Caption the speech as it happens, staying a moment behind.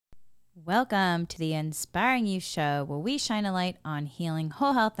Welcome to the Inspiring You Show, where we shine a light on healing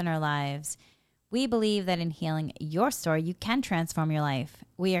whole health in our lives. We believe that in healing your story, you can transform your life.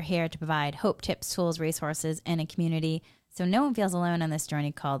 We are here to provide hope, tips, tools, resources, and a community so no one feels alone on this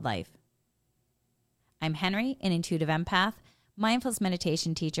journey called life. I'm Henry, an intuitive empath, mindfulness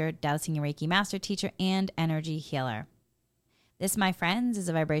meditation teacher, dowsing and Reiki master teacher, and energy healer. This, my friends, is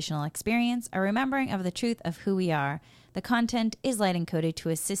a vibrational experience, a remembering of the truth of who we are. The content is light encoded to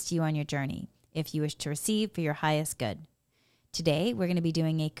assist you on your journey, if you wish to receive for your highest good. Today, we're going to be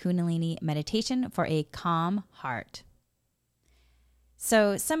doing a Kundalini meditation for a calm heart.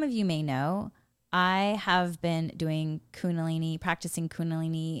 So some of you may know, I have been doing practicing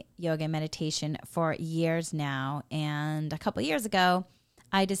Kundalini yoga meditation for years now. And a couple years ago,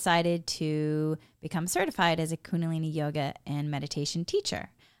 I decided to become certified as a Kundalini yoga and meditation teacher.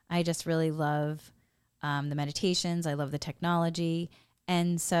 I just really love the meditations. I love the technology.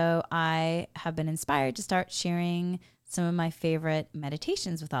 And so I have been inspired to start sharing some of my favorite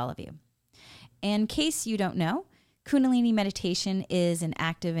meditations with all of you. In case you don't know, Kundalini meditation is an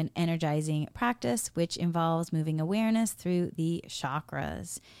active and energizing practice which involves moving awareness through the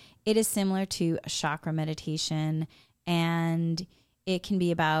chakras. It is similar to chakra meditation, and it can be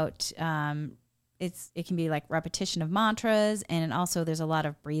about it can be like repetition of mantras, and also there's a lot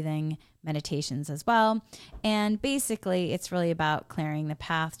of breathing meditations as well. And basically, it's really about clearing the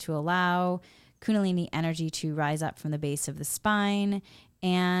path to allow Kundalini energy to rise up from the base of the spine,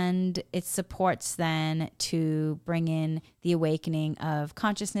 and it supports then to bring in the awakening of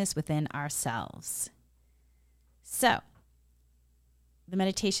consciousness within ourselves. So, the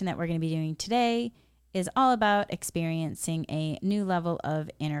meditation that we're going to be doing today is all about experiencing a new level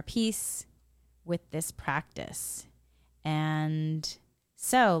of inner peace with this practice. And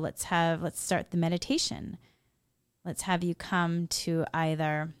so let's start the meditation. Let's have you come to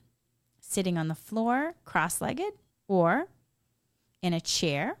either sitting on the floor, cross-legged, or in a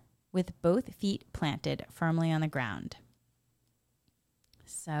chair with both feet planted firmly on the ground.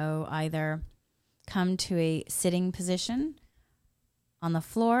 So either come to a sitting position on the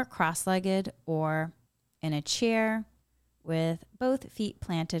floor, cross-legged, or in a chair with both feet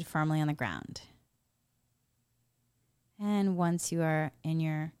planted firmly on the ground. And once you are in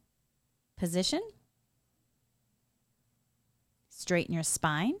your position, straighten your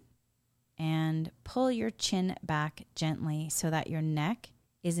spine and pull your chin back gently so that your neck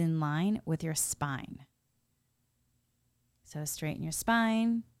is in line with your spine. So straighten your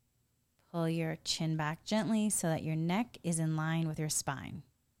spine, pull your chin back gently so that your neck is in line with your spine.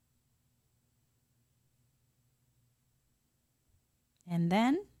 And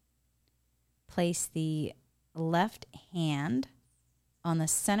then place the left hand on the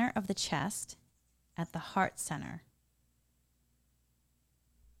center of the chest at the heart center.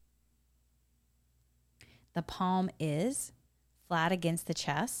 The palm is flat against the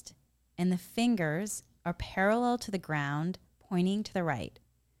chest, and the fingers are parallel to the ground, pointing to the right.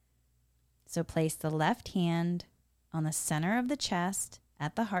 So place the left hand on the center of the chest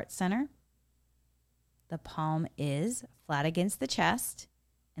at the heart center. The palm is flat against the chest,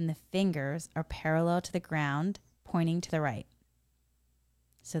 and the fingers are parallel to the ground, pointing to the right.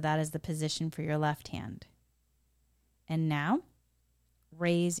 So that is the position for your left hand. And now,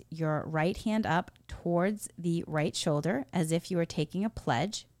 raise your right hand up towards the right shoulder as if you were taking a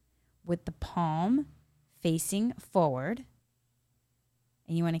pledge, with the palm facing forward.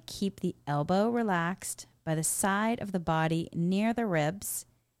 And you want to keep the elbow relaxed by the side of the body near the ribs,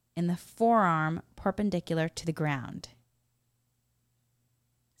 and the forearm perpendicular to the ground.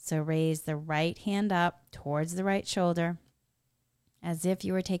 So raise the right hand up towards the right shoulder as if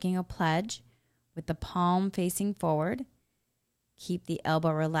you were taking a pledge, with the palm facing forward. Keep the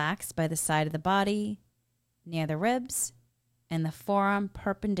elbow relaxed by the side of the body near the ribs, and the forearm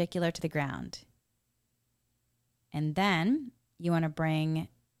perpendicular to the ground. And then you want to bring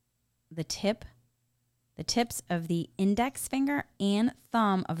the tips of the index finger and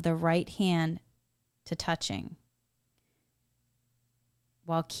thumb of the right hand to touching,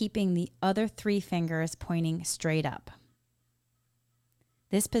 while keeping the other three fingers pointing straight up.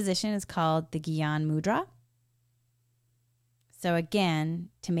 This position is called the Gyan Mudra. So again,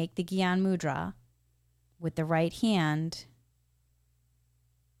 to make the Gyan Mudra with the right hand,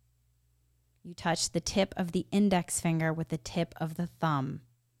 you touch the tip of the index finger with the tip of the thumb.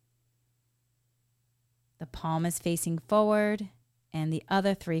 The palm is facing forward, and the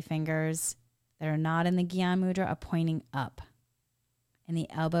other three fingers that are not in the Gyan Mudra are pointing up. And the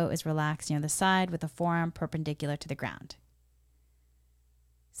elbow is relaxed near the side with the forearm perpendicular to the ground.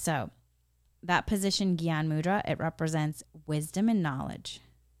 So, that position, Gyan Mudra, it represents wisdom and knowledge.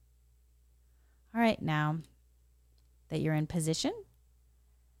 All right, now that you're in position,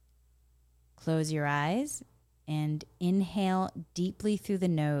 close your eyes and inhale deeply through the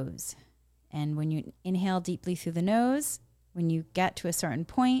nose. And when you inhale deeply through the nose, when you get to a certain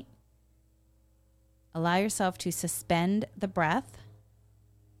point, allow yourself to suspend the breath,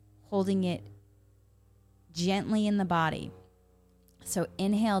 holding it gently in the body. So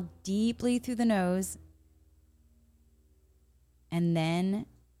inhale deeply through the nose and then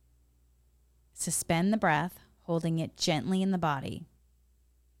suspend the breath, holding it gently in the body.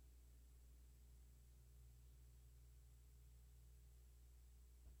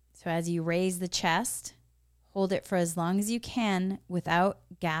 So as you raise the chest, hold it for as long as you can without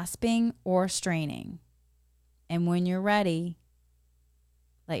gasping or straining. And when you're ready,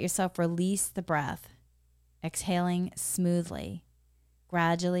 let yourself release the breath, exhaling smoothly,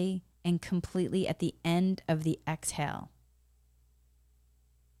 gradually, and completely at the end of the exhale.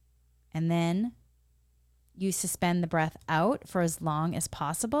 And then you suspend the breath out for as long as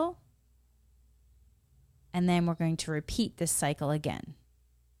possible. And then we're going to repeat this cycle again.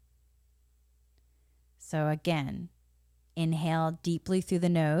 So again, inhale deeply through the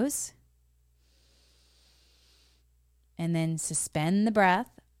nose. And then suspend the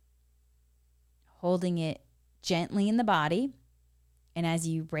breath, holding it gently in the body. And as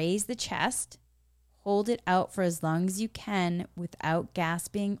you raise the chest, hold it out for as long as you can without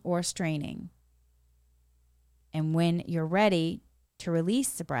gasping or straining. And when you're ready to release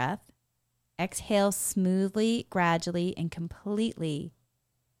the breath, exhale smoothly, gradually, and completely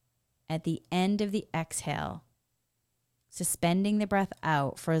at the end of the exhale, suspending the breath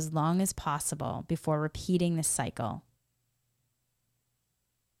out for as long as possible before repeating the cycle.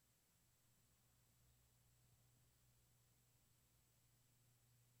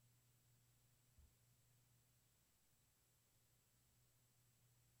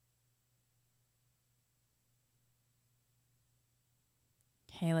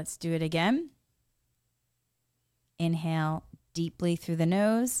 Okay, let's do it again. Inhale deeply through the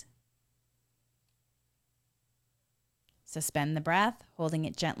nose. Suspend the breath, holding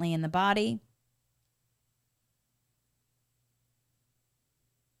it gently in the body.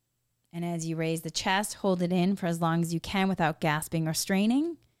 And as you raise the chest, hold it in for as long as you can without gasping or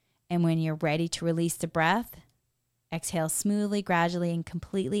straining. And when you're ready to release the breath, exhale smoothly, gradually, and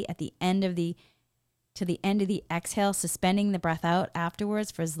completely at the end of the exhale, suspending the breath out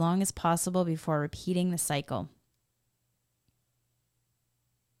afterwards for as long as possible before repeating the cycle.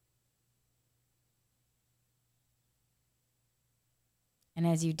 And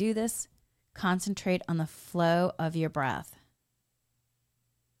as you do this, concentrate on the flow of your breath.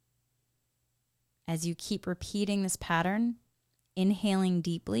 As you keep repeating this pattern, inhaling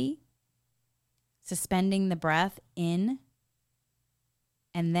deeply, suspending the breath in,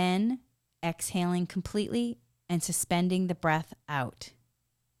 and then exhaling completely and suspending the breath out.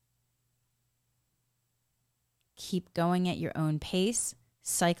 Keep going at your own pace,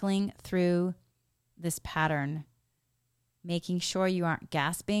 cycling through this pattern, making sure you aren't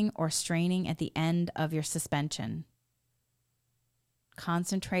gasping or straining at the end of your suspension.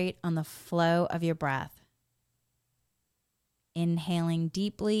 Concentrate on the flow of your breath. Inhaling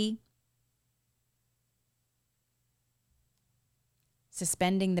deeply,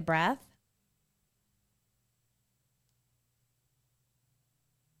 suspending the breath,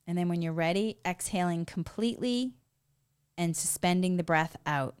 and then when you're ready, exhaling completely and suspending the breath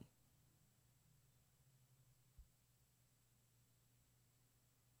out.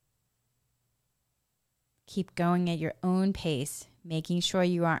 Keep going at your own pace, making sure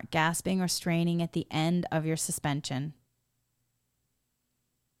you aren't gasping or straining at the end of your suspension.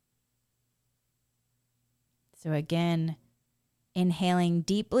 So again, inhaling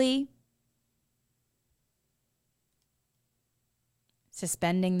deeply,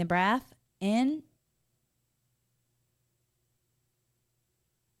 suspending the breath in,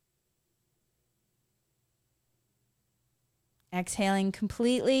 exhaling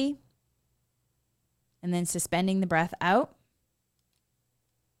completely, and then suspending the breath out.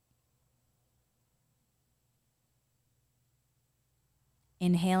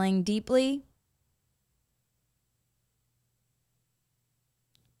 Inhaling deeply,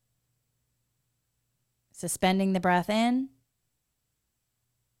 suspending the breath in,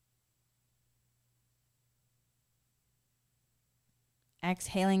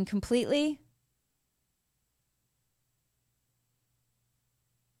 exhaling completely,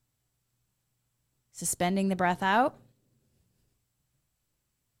 suspending the breath out,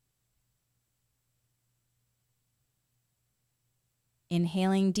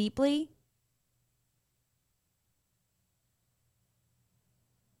 inhaling deeply,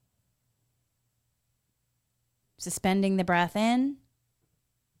 Suspending the breath in.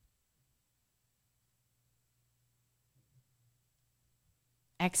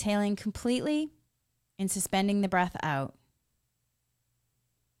 Exhaling completely and suspending the breath out.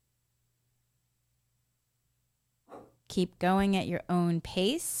 Keep going at your own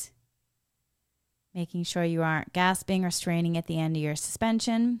pace, making sure you aren't gasping or straining at the end of your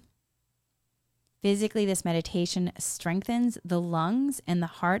suspension. Physically, this meditation strengthens the lungs and the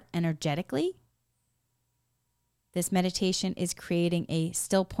heart energetically. This meditation is creating a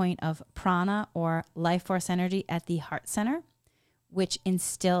still point of prana or life force energy at the heart center, which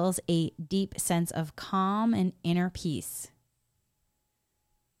instills a deep sense of calm and inner peace.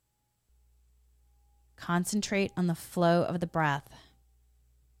 Concentrate on the flow of the breath.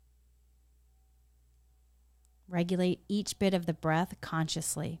 Regulate each bit of the breath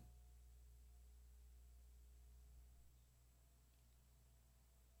consciously.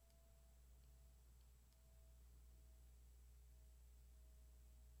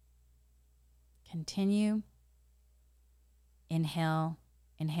 Continue.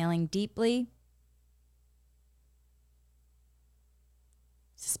 Inhaling deeply.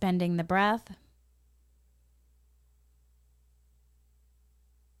 Suspending the breath.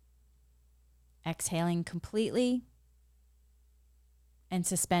 Exhaling completely and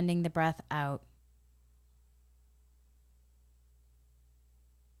suspending the breath out.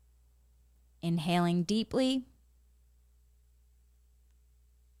 Inhaling deeply.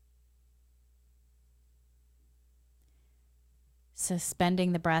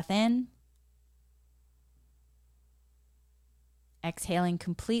 Suspending the breath in. Exhaling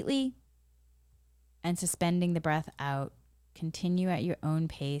completely and suspending the breath out. Continue at your own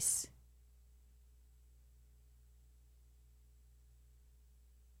pace.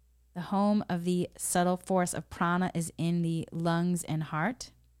 The home of the subtle force of prana is in the lungs and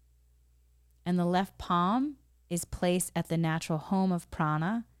heart. And the left palm is placed at the natural home of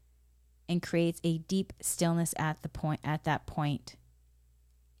prana and creates a deep stillness at that point.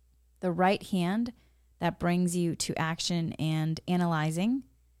 The right hand that brings you to action and analyzing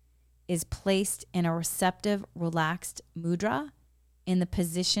is placed in a receptive, relaxed mudra in the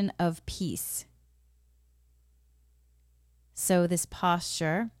position of peace. So this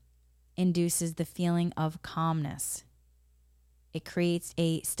posture induces the feeling of calmness. It creates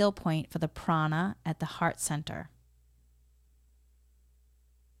a still point for the prana at the heart center.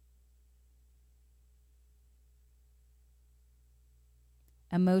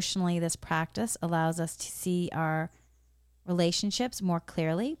 Emotionally, this practice allows us to see our relationships more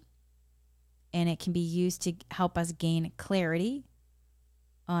clearly, and it can be used to help us gain clarity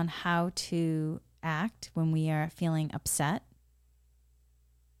on how to act when we are feeling upset.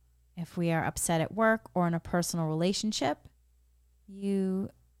 If we are upset at work or in a personal relationship, you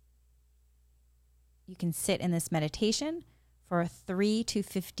can sit in this meditation for 3 to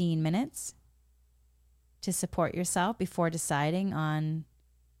 15 minutes to support yourself before deciding on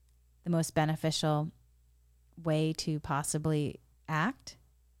the most beneficial way to possibly act.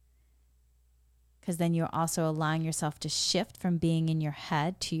 Because then you're also allowing yourself to shift from being in your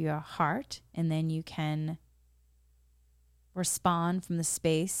head to your heart, and then you can respond from the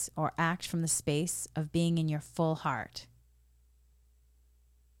space or act from the space of being in your full heart.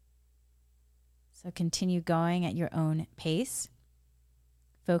 So continue going at your own pace,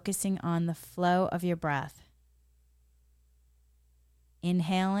 focusing on the flow of your breath.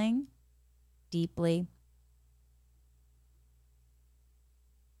 Inhaling deeply.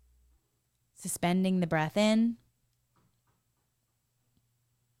 Suspending the breath in.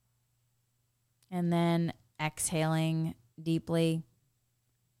 And then exhaling deeply.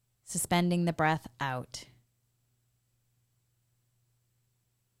 Suspending the breath out.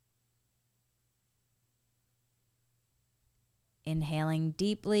 Inhaling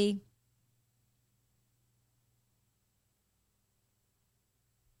deeply.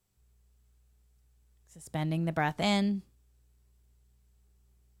 Suspending the breath in.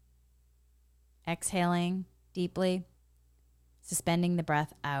 Exhaling deeply. Suspending the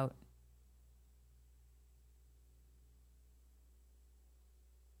breath out.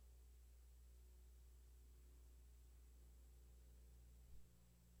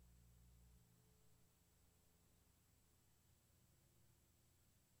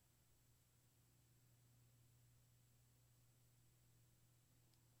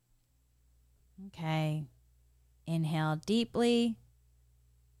 Okay. Inhale deeply.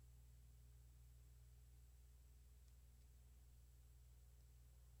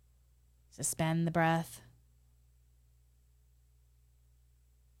 Suspend the breath.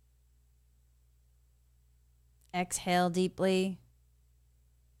 Exhale deeply.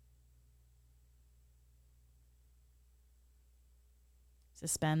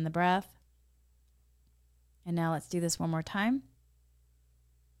 Suspend the breath. And now let's do this one more time.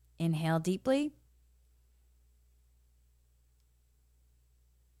 Inhale deeply.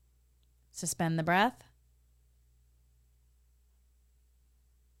 Suspend the breath.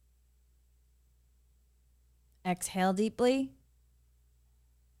 Exhale deeply.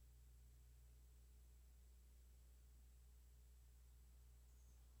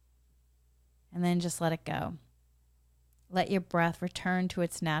 And then just let it go. Let your breath return to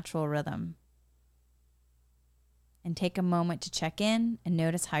its natural rhythm. And take a moment to check in and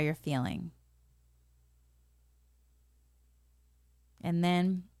notice how you're feeling. And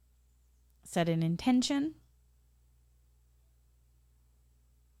then set an intention.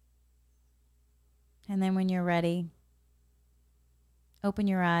 And then when you're ready, open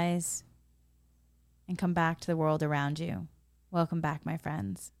your eyes and come back to the world around you. Welcome back, my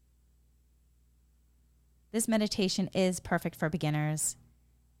friends. This meditation is perfect for beginners.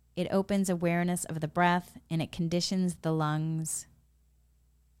 It opens awareness of the breath and it conditions the lungs.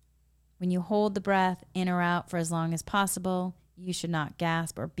 When you hold the breath in or out for as long as possible, you should not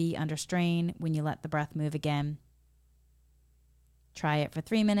gasp or be under strain when you let the breath move again. Try it for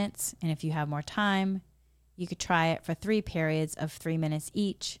 3 minutes, and if you have more time, you could try it for 3 periods of 3 minutes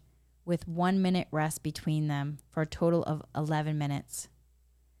each, with 1 minute rest between them for a total of 11 minutes.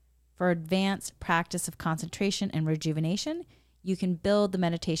 For advanced practice of concentration and rejuvenation, you can build the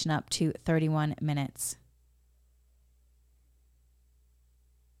meditation up to 31 minutes.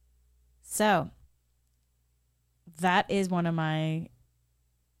 So, that is one of my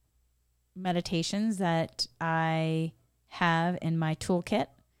meditations that I have in my toolkit.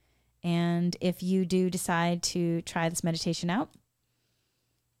 And if you do decide to try this meditation out,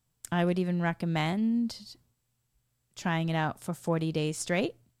 I would even recommend trying it out for 40 days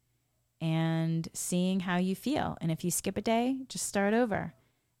straight and seeing how you feel. And if you skip a day, just start over.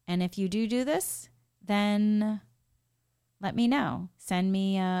 And if you do this, then let me know. Send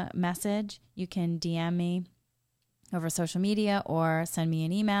me a message. You can DM me over social media or send me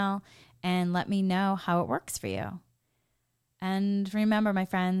an email and let me know how it works for you. And remember, my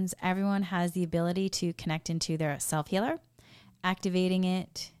friends, everyone has the ability to connect into their self-healer. Activating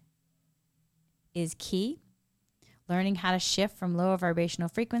it is key. Learning how to shift from lower vibrational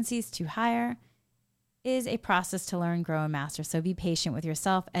frequencies to higher is a process to learn, grow, and master. So be patient with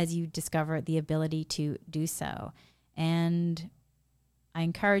yourself as you discover the ability to do so. And I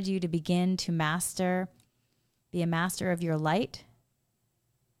encourage you to begin to be a master of your light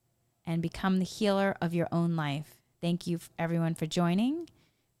and become the healer of your own life. Thank you, everyone, for joining.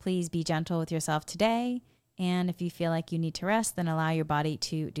 Please be gentle with yourself today. And if you feel like you need to rest, then allow your body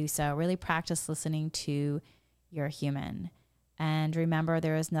to do so. Really practice listening to your human. And remember,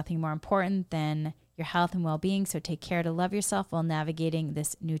 there is nothing more important than your health and well-being. So take care to love yourself while navigating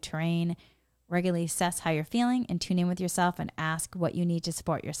this new terrain. Regularly assess how you're feeling and tune in with yourself and ask what you need to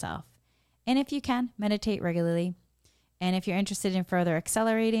support yourself. And if you can, meditate regularly. And if you're interested in further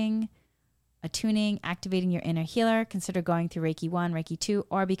accelerating, attuning, activating your inner healer, consider going through Reiki 1, Reiki 2,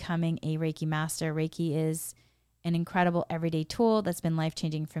 or becoming a Reiki master. Reiki is an incredible everyday tool that's been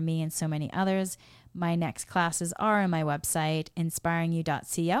life-changing for me and so many others. My next classes are on my website,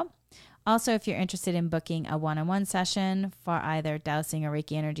 inspiringyou.co. Also, if you're interested in booking a one-on-one session for either dowsing or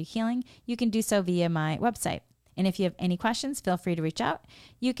Reiki energy healing, you can do so via my website. And if you have any questions, feel free to reach out.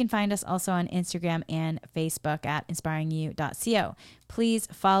 You can find us also on Instagram and Facebook at inspiringyou.co. Please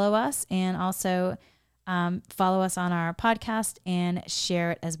follow us and also follow us on our podcast and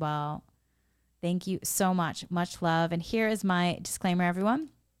share it as well. Thank you so much. Much love. And here is my disclaimer, everyone.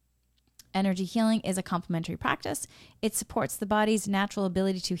 Energy healing is a complementary practice. It supports the body's natural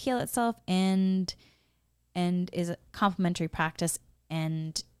ability to heal itself and is a complementary practice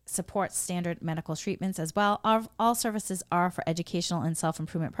and supports standard medical treatments as well. All services are for educational and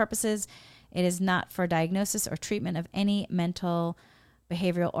self-improvement purposes. It is not for diagnosis or treatment of any mental,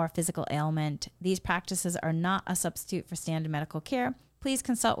 behavioral, or physical ailment. These practices are not a substitute for standard medical care. Please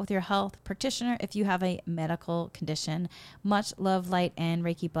consult with your health practitioner if you have a medical condition. Much love, light, and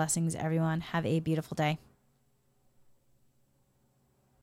Reiki blessings, everyone. Have a beautiful day.